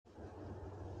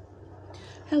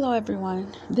Hello,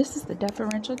 everyone. This is the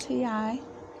deferential TI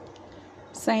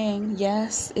saying,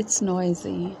 yes, it's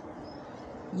noisy.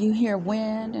 You hear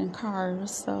wind and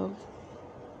cars, so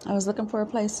I was looking for a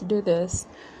place to do this,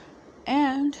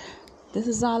 and this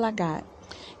is all I got.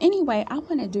 Anyway, I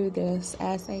want to do this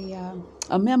as a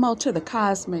memo to the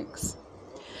cosmics.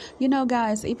 You know,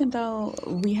 guys, even though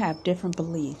we have different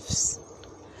beliefs,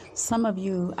 some of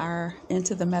you are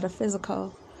into the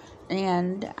metaphysical,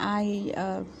 and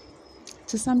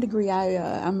to some degree,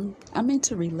 I'm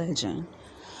into religion.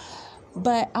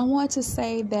 But I want to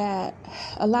say that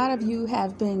a lot of you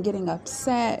have been getting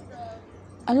upset.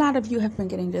 A lot of you have been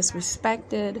getting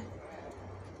disrespected.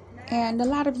 And a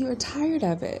lot of you are tired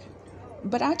of it.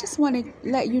 But I just want to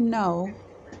let you know,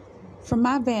 from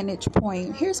my vantage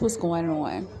point, here's what's going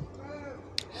on.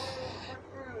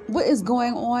 What is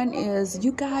going on is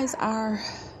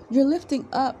you're lifting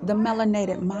up the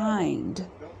melanated mind.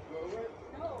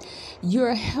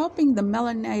 You're helping the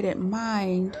melanated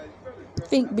mind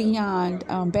think beyond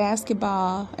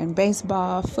basketball and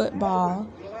baseball, football,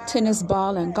 tennis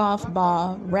ball and golf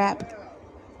ball, rap,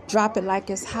 drop it like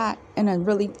it's hot, and a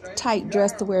really tight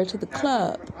dress to wear to the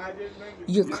club.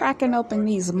 You're cracking open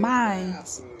these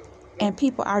minds, and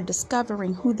people are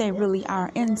discovering who they really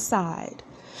are inside.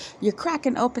 You're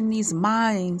cracking open these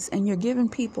minds, and you're giving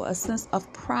people a sense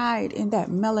of pride in that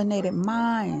melanated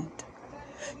mind.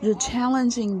 You're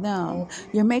challenging them.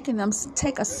 You're making them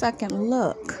take a second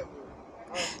look.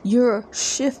 You're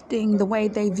shifting the way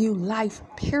they view life,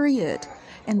 period,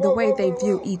 and the way they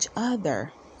view each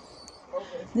other.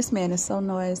 This man is so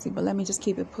noisy, but let me just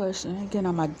keep it pushing. Getting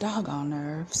on my doggone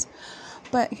nerves.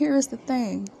 But here's the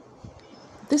thing.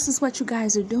 This is what you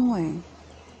guys are doing.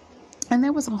 And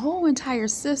there was a whole entire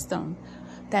system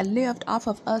that lived off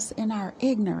of us in our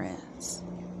ignorance.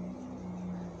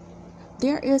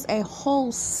 There is a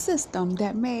whole system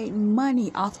that made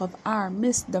money off of our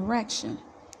misdirection.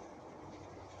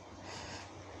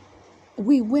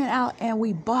 We went out and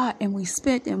we bought and we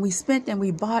spent and we spent and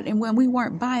we bought. And when we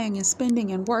weren't buying and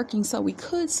spending and working so we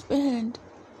could spend,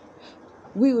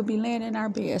 we would be laying in our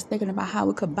beds thinking about how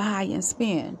we could buy and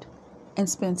spend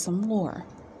some more.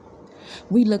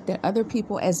 We looked at other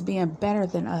people as being better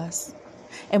than us.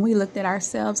 And we looked at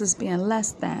ourselves as being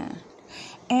less than.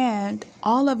 And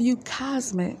all of you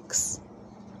cosmics,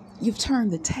 you've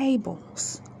turned the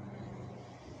tables.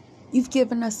 You've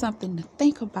given us something to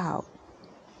think about.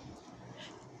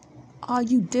 All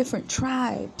you different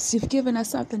tribes, you've given us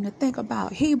something to think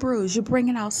about. Hebrews, you're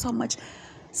bringing out so much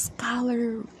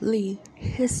scholarly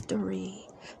history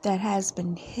that has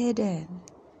been hidden.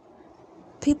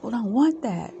 People don't want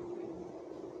that.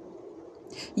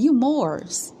 You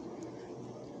Moors,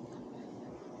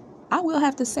 I will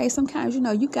have to say sometimes,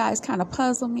 you guys kind of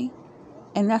puzzle me,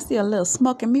 and I see a little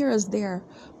smoke and mirrors there.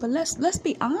 But let's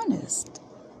be honest.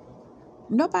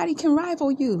 Nobody can rival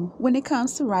you when it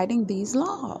comes to writing these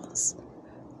laws.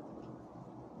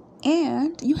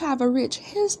 And you have a rich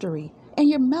history, and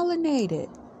you're melanated.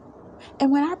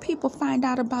 And when our people find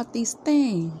out about these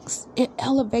things, it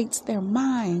elevates their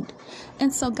mind.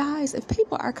 And so, guys, if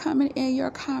people are coming in your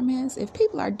comments, if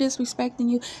people are disrespecting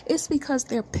you, it's because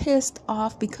they're pissed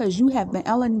off because you have been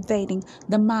elevating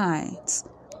the minds.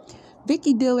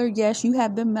 Vicky Diller, yes, you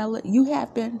have been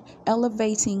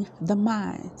elevating the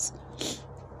minds.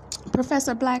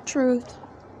 Professor Black Truth,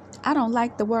 I don't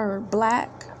like the word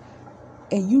black.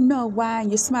 And you know why, and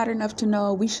you're smart enough to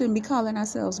know we shouldn't be calling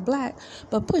ourselves black.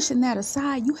 But pushing that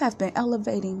aside, you have been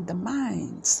elevating the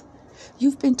minds.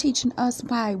 You've been teaching us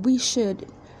why we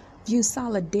should view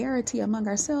solidarity among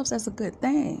ourselves as a good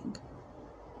thing.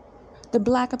 The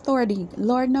black authority,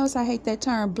 Lord knows I hate that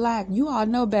term black. You all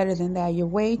know better than that. You're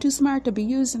way too smart to be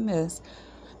using this.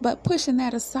 But pushing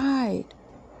that aside,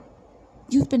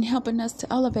 you've been helping us to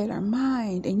elevate our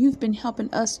mind, and you've been helping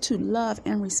us to love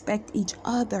and respect each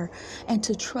other and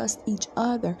to trust each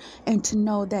other and to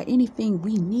know that anything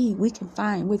we need, we can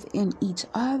find within each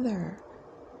other.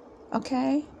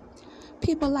 Okay?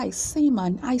 People like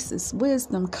Seema, Isis,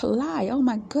 Wisdom, Kalai. Oh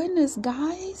my goodness,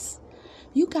 guys.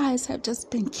 You guys have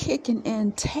just been kicking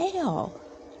in tail.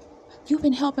 You've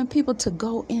been helping people to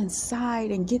go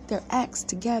inside and get their acts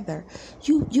together.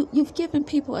 You've given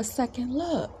people a second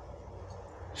look.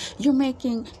 You're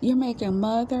making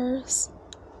mothers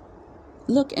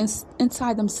look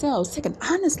inside themselves, take an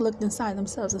honest look inside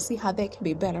themselves and see how they can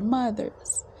be better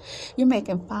mothers. You're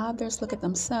making fathers look at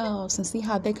themselves and see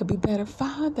how they could be better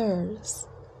fathers.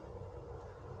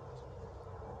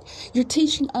 You're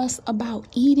teaching us about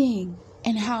eating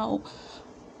and how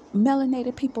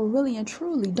melanated people really and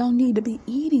truly don't need to be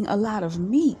eating a lot of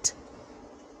meat.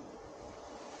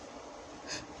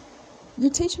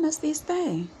 You're teaching us these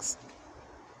things.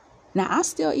 Now, I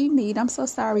still eat meat. I'm so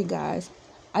sorry, guys.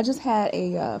 I just had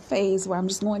a phase where I'm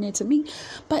just going into meat.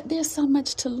 But there's so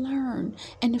much to learn.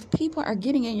 And if people are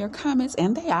getting in your comments,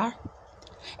 and they are,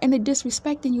 and they're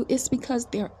disrespecting you, it's because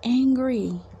they're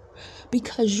angry.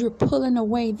 Because you're pulling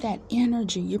away that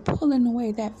energy. You're pulling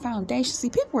away that foundation. See,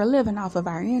 people were living off of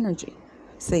our energy.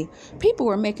 See, people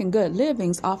were making good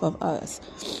livings off of us.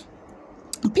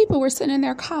 People were sending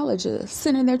their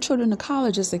children to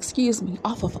colleges,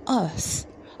 off of us,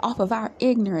 off of our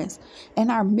ignorance and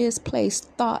our misplaced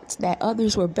thoughts that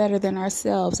others were better than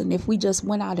ourselves. And if we just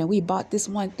went out and we bought this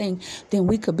one thing, then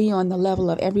we could be on the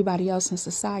level of everybody else in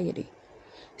society.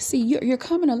 See, you're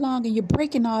coming along and you're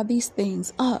breaking all these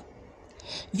things up.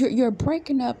 You're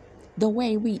breaking up the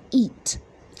way we eat.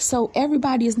 So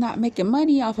everybody is not making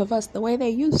money off of us the way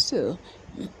they used to.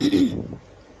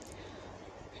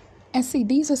 And see,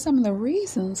 these are some of the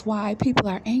reasons why people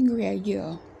are angry at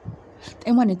you.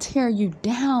 They want to tear you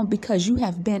down because you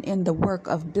have been in the work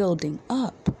of building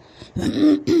up.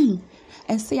 And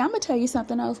see, I'm going to tell you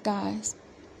something else, guys.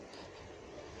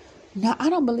 Now, I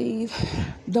don't believe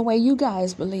the way you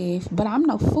guys believe, but I'm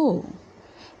no fool.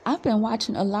 I've been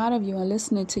watching a lot of you and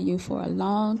listening to you for a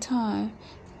long time.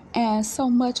 And so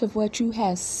much of what you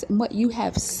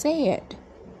have said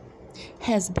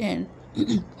has been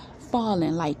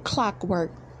falling like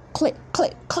clockwork. Click,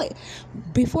 click, click.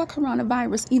 Before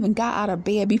coronavirus even got out of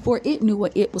bed, before it knew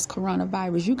what it was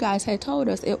coronavirus, you guys had told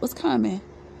us it was coming.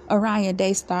 Orion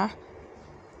Daystar.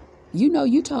 You know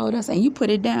you told us and you put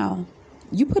it down.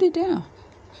 You put it down.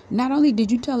 Not only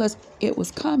did you tell us it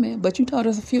was coming, but you told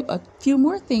us a few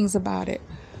more things about it.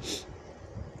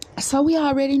 So we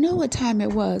already knew what time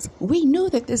it was. We knew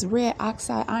that this red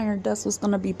oxide iron dust was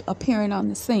going to be appearing on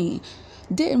the scene.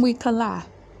 Didn't we, Kala?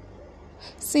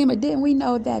 Seema, didn't we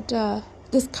know that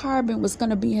this carbon was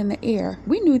going to be in the air?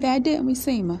 We knew that, didn't we,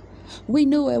 Seema? We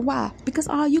knew it. Why? Because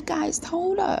all you guys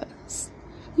told us.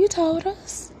 You told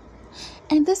us.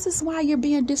 And this is why you're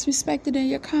being disrespected in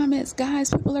your comments. Guys,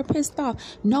 people are pissed off.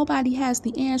 Nobody has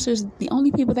the answers. The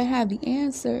only people that have the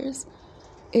answers,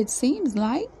 it seems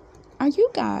like, are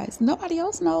you guys. Nobody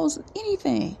else knows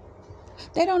anything.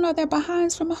 They don't know their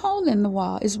behinds from a hole in the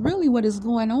wall. It's really what is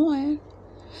going on.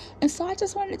 And so I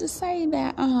just wanted to say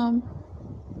that I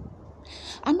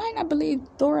might not believe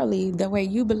thoroughly the way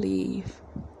you believe.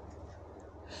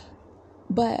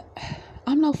 But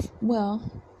I'm no fool.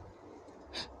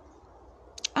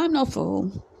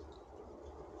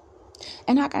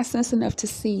 And I got sense enough to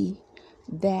see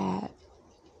that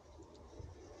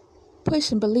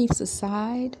pushing beliefs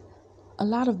aside, a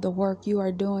lot of the work you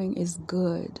are doing is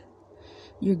good.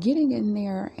 You're getting in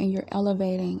there and you're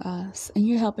elevating us and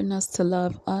you're helping us to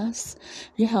love us.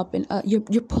 You're helping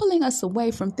you're pulling us away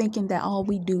from thinking that all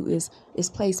we do is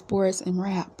play sports and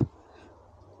rap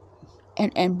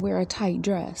and wear a tight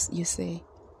dress, you see.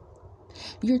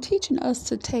 You're teaching us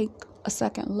to take a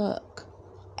second look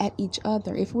at each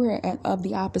other. If we're of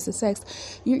the opposite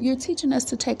sex, you're teaching us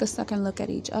to take a second look at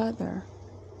each other.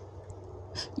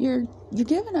 You're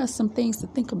giving us some things to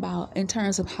think about in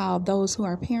terms of how those who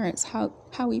are parents, how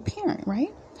we parent,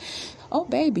 right? Oh,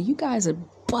 baby, you guys are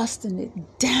busting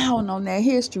it down on that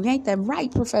history. Ain't that right,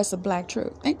 Professor Black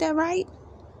Truth? Ain't that right?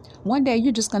 One day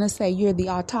you're just going to say you're the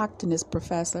autochthonous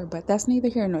professor, but that's neither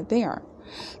here nor there.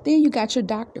 Then you got your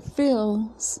Dr.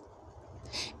 Phils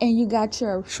and you got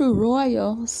your True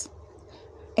Royals,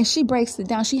 and she breaks it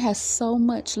down. She has so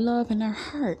much love in her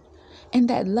heart. And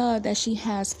that love that she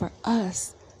has for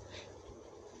us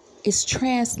is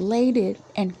translated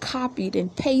and copied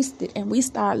and pasted. And we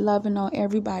start loving on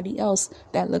everybody else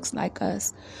that looks like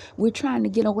us. We're trying to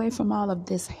get away from all of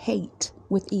this hate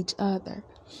with each other.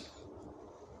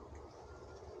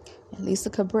 And Lisa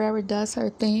Cabrera does her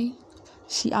thing.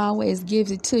 She always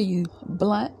gives it to you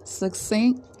blunt,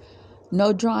 succinct,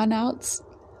 no drawn outs.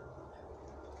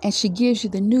 And she gives you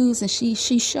the news and she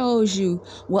shows you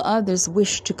what others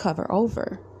wish to cover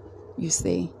over, you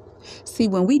see. See,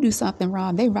 when we do something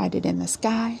wrong, they write it in the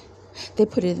sky. They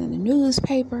put it in the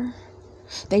newspaper.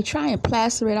 They try and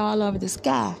plaster it all over the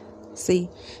sky. See,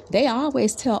 they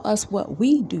always tell us what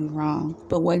we do wrong.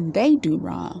 But when they do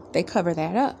wrong, they cover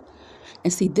that up.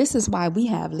 And see, this is why we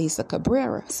have Lisa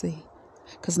Cabrera, see.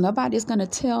 Because nobody's going to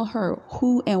tell her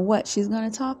who and what she's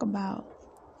going to talk about.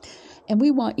 And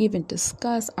we won't even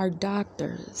discuss our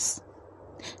doctors.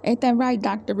 Ain't that right,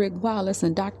 Dr. Rick Wallace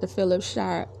and Dr. Philip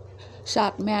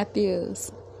Shock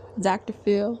Matthews? Dr.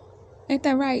 Phil? Ain't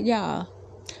that right, y'all?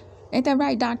 Ain't that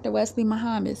right, Dr. Wesley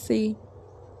Muhammad? See,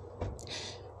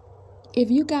 if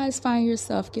you guys find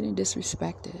yourself getting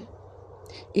disrespected,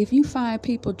 if you find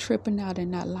people tripping out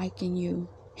and not liking you,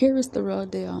 Here is the real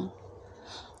deal.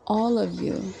 All of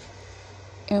you,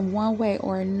 in one way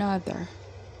or another,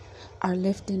 are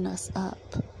lifting us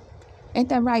up. Ain't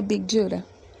that right, Big Judah?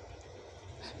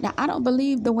 Now, I don't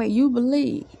believe the way you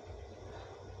believe,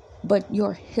 but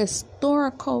your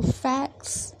historical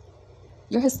facts,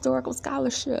 your historical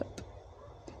scholarship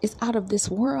is out of this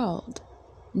world.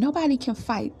 Nobody can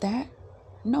fight that.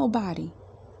 Nobody.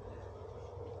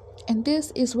 And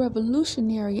this is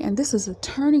revolutionary, and this is a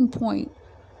turning point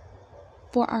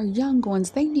for our young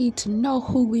ones. They need to know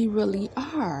who we really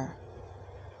are.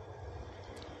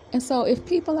 And so if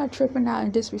people are tripping out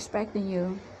and disrespecting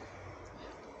you,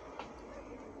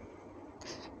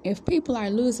 if people are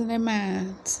losing their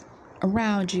minds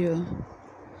around you,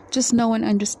 just know and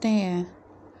understand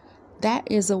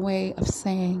that is a way of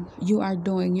saying you are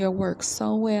doing your work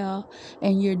so well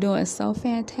and you're doing so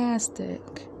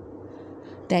fantastic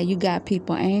that you got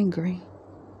people angry.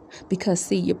 Because,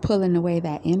 see, you're pulling away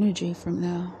that energy from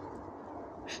them.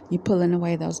 You're pulling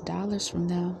away those dollars from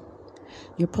them.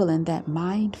 You're pulling that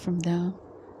mind from them.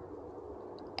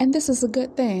 And this is a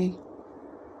good thing,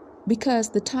 because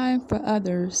the time for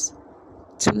others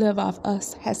to live off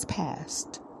us has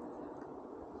passed.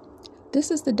 This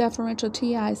is the deferential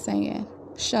T.I. saying,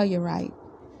 show you right.